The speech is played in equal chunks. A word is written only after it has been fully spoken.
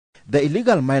The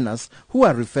illegal miners, who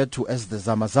are referred to as the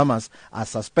Zama-Zamas, are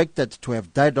suspected to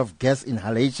have died of gas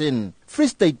inhalation. Free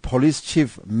State Police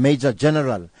Chief Major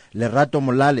General Lerato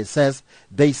Molale says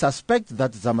they suspect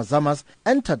that Zama-Zamas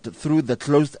entered through the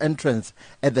closed entrance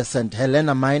at the St.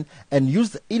 Helena mine and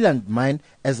used Eland Mine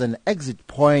as an exit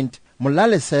point.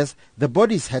 Molale says the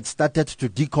bodies had started to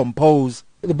decompose.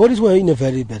 The bodies were in a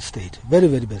very bad state, very,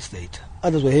 very bad state.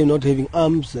 Others were not having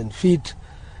arms and feet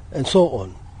and so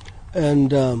on.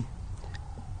 And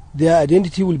their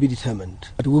identity will be determined.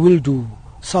 But we will do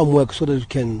some work so that we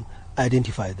can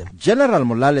identify them. General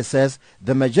Molale says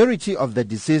the majority of the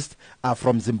deceased are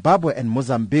from Zimbabwe and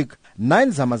Mozambique.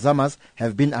 9 Zama-Zamas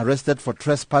have been arrested for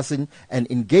trespassing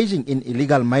and engaging in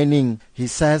illegal mining. He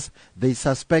says they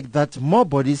suspect that more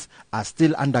bodies are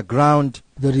still underground.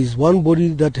 There is one body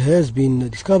that has been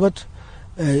discovered.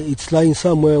 It's lying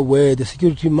somewhere where the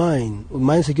security mine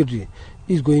security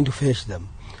is going to fetch them.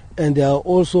 And there are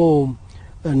also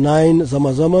 9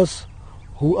 Zama-Zamas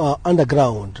who are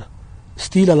underground,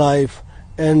 still alive,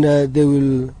 and they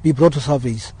will be brought to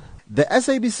surface. The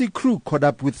SABC crew caught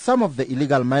up with some of the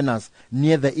illegal miners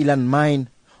near the Eland Mine.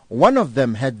 One of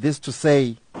them had this to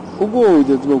say.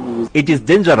 It is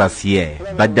dangerous here,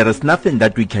 but there is nothing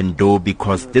that we can do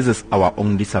because this is our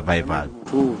only survival.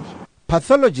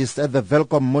 Pathologists at the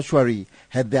Welkom mortuary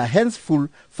had their hands full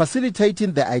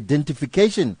facilitating the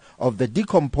identification of the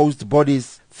decomposed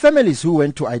bodies. Families who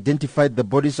went to identify the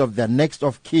bodies of their next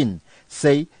of kin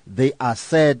say they are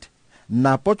sad.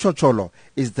 Napo Chocholo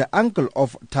is the uncle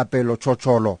of Thapelo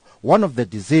Chocholo, one of the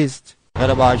deceased.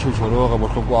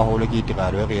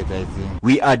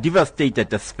 We are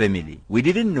devastated as family. We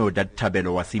didn't know that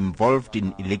Thabelo was involved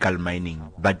in illegal mining,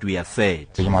 but we are sad.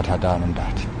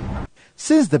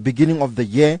 Since the beginning of the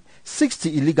year,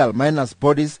 60 illegal miners'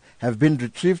 bodies have been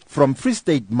retrieved from Free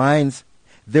State mines.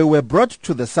 They were brought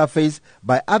to the surface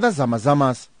by other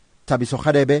Zama-Zamas. Thabiso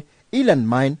Radebe, Eland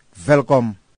Mine, Welkom.